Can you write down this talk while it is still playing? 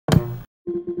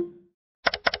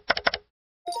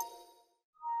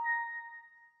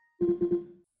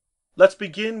Let's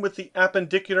begin with the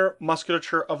appendicular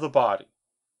musculature of the body.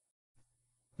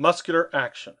 Muscular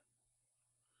action.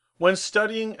 When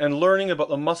studying and learning about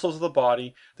the muscles of the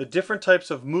body, the different types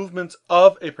of movements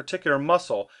of a particular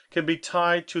muscle can be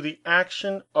tied to the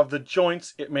action of the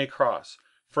joints it may cross.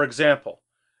 For example,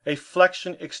 a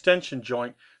flexion-extension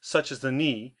joint such as the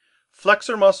knee,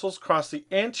 flexor muscles cross the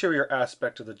anterior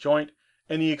aspect of the joint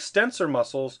and the extensor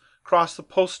muscles cross the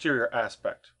posterior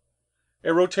aspect.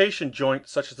 A rotation joint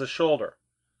such as the shoulder.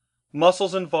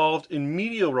 Muscles involved in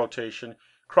medial rotation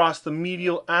cross the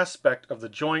medial aspect of the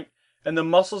joint, and the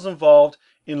muscles involved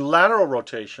in lateral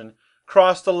rotation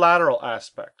cross the lateral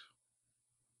aspect.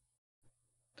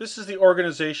 This is the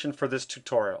organization for this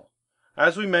tutorial.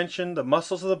 As we mentioned, the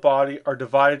muscles of the body are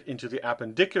divided into the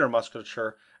appendicular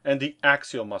musculature and the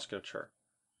axial musculature.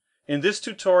 In this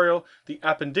tutorial, the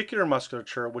appendicular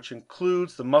musculature, which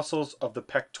includes the muscles of the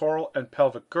pectoral and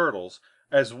pelvic girdles,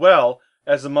 as well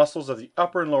as the muscles of the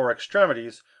upper and lower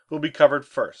extremities, will be covered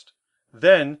first.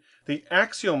 Then, the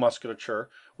axial musculature,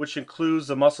 which includes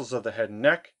the muscles of the head and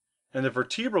neck, and the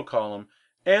vertebral column,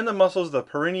 and the muscles of the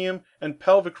perineum and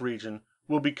pelvic region,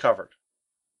 will be covered.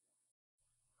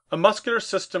 A muscular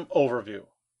system overview.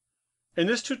 In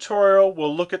this tutorial,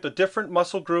 we'll look at the different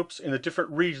muscle groups in the different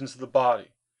regions of the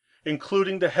body,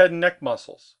 including the head and neck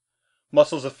muscles,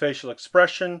 muscles of facial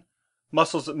expression,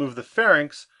 muscles that move the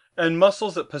pharynx, and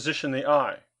muscles that position the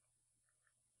eye.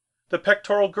 The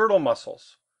pectoral girdle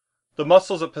muscles, the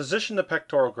muscles that position the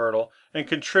pectoral girdle and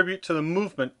contribute to the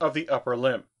movement of the upper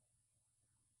limb.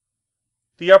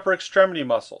 The upper extremity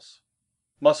muscles,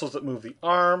 muscles that move the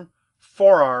arm,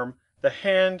 forearm, the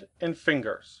hand, and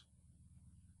fingers.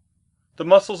 The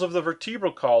muscles of the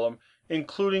vertebral column,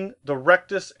 including the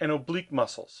rectus and oblique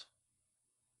muscles.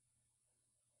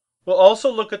 We'll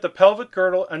also look at the pelvic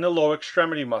girdle and the lower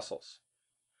extremity muscles.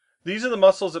 These are the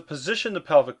muscles that position the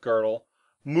pelvic girdle,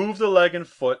 move the leg and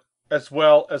foot, as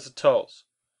well as the toes.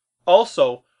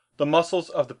 Also, the muscles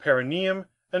of the perineum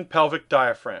and pelvic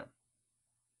diaphragm.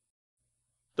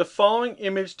 The following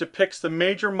image depicts the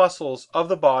major muscles of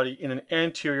the body in an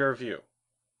anterior view.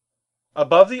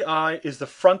 Above the eye is the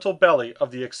frontal belly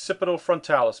of the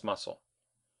occipital-frontalis muscle.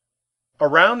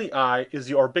 Around the eye is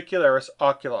the orbicularis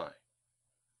oculi.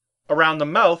 Around the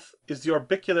mouth is the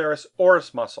orbicularis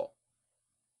oris muscle.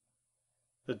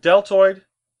 The deltoid,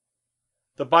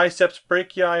 the biceps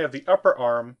brachii of the upper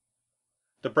arm,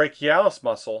 the brachialis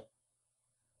muscle,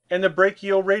 and the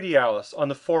brachioradialis on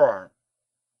the forearm.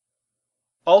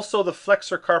 Also the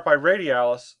flexor carpi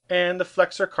radialis and the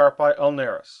flexor carpi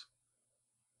ulnaris.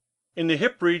 In the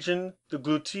hip region, the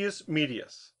gluteus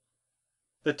medius,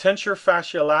 the tensor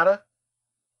fasciae lata,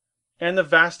 and the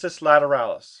vastus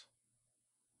lateralis.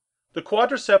 The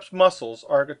quadriceps muscles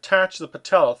are attached to the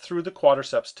patella through the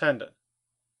quadriceps tendon.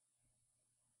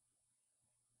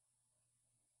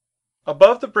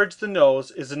 Above the bridge of the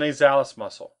nose is the nasalis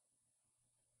muscle.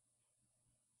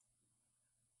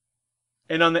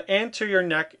 And on the anterior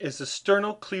neck is the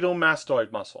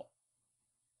sternocleidomastoid muscle.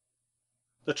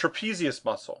 The trapezius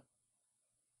muscle.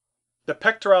 The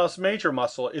pectoralis major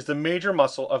muscle is the major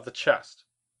muscle of the chest.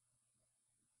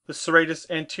 The serratus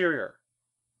anterior.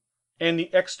 And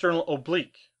the external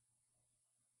oblique.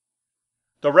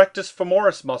 The rectus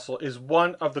femoris muscle is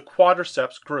one of the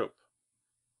quadriceps group.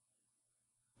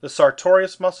 The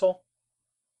sartorius muscle,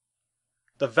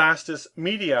 the vastus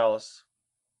medialis,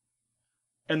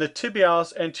 and the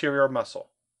tibialis anterior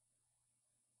muscle,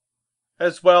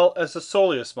 as well as the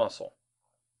soleus muscle.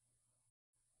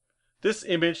 This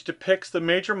image depicts the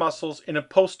major muscles in a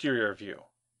posterior view.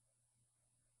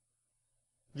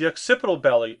 The occipital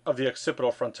belly of the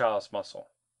occipital-frontalis muscle.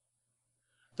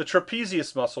 The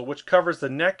trapezius muscle, which covers the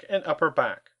neck and upper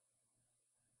back.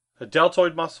 The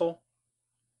deltoid muscle.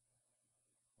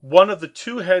 One of the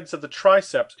two heads of the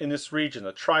triceps in this region,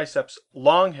 the triceps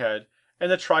long head and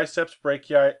the triceps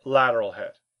brachii lateral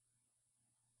head.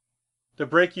 The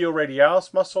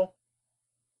brachioradialis muscle.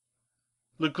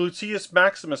 The gluteus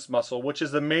maximus muscle, which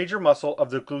is the major muscle of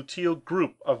the gluteal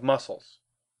group of muscles.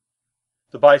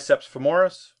 The biceps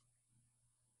femoris.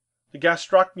 The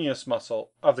gastrocnemius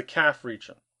muscle of the calf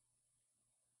region.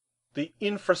 The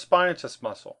infraspinatus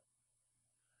muscle.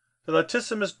 The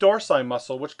latissimus dorsi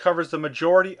muscle, which covers the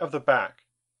majority of the back.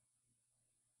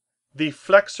 The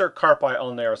flexor carpi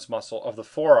ulnaris muscle of the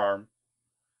forearm,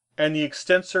 and the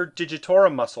extensor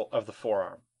digitorum muscle of the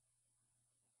forearm.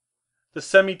 The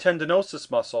semitendinosus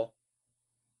muscle,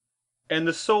 and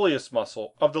the soleus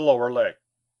muscle of the lower leg.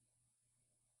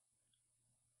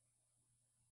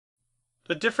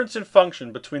 The difference in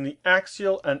function between the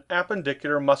axial and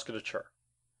appendicular musculature.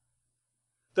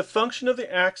 The function of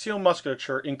the axial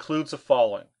musculature includes the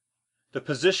following: the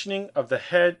positioning of the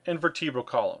head and vertebral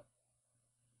column,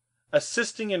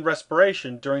 assisting in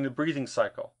respiration during the breathing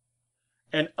cycle,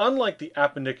 and unlike the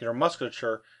appendicular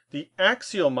musculature, the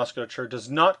axial musculature does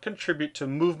not contribute to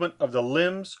movement of the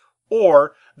limbs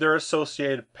or their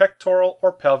associated pectoral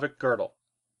or pelvic girdle.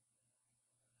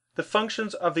 The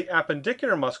functions of the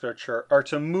appendicular musculature are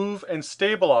to move and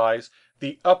stabilize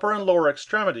the upper and lower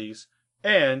extremities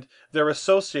and their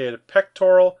associated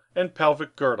pectoral and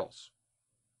pelvic girdles.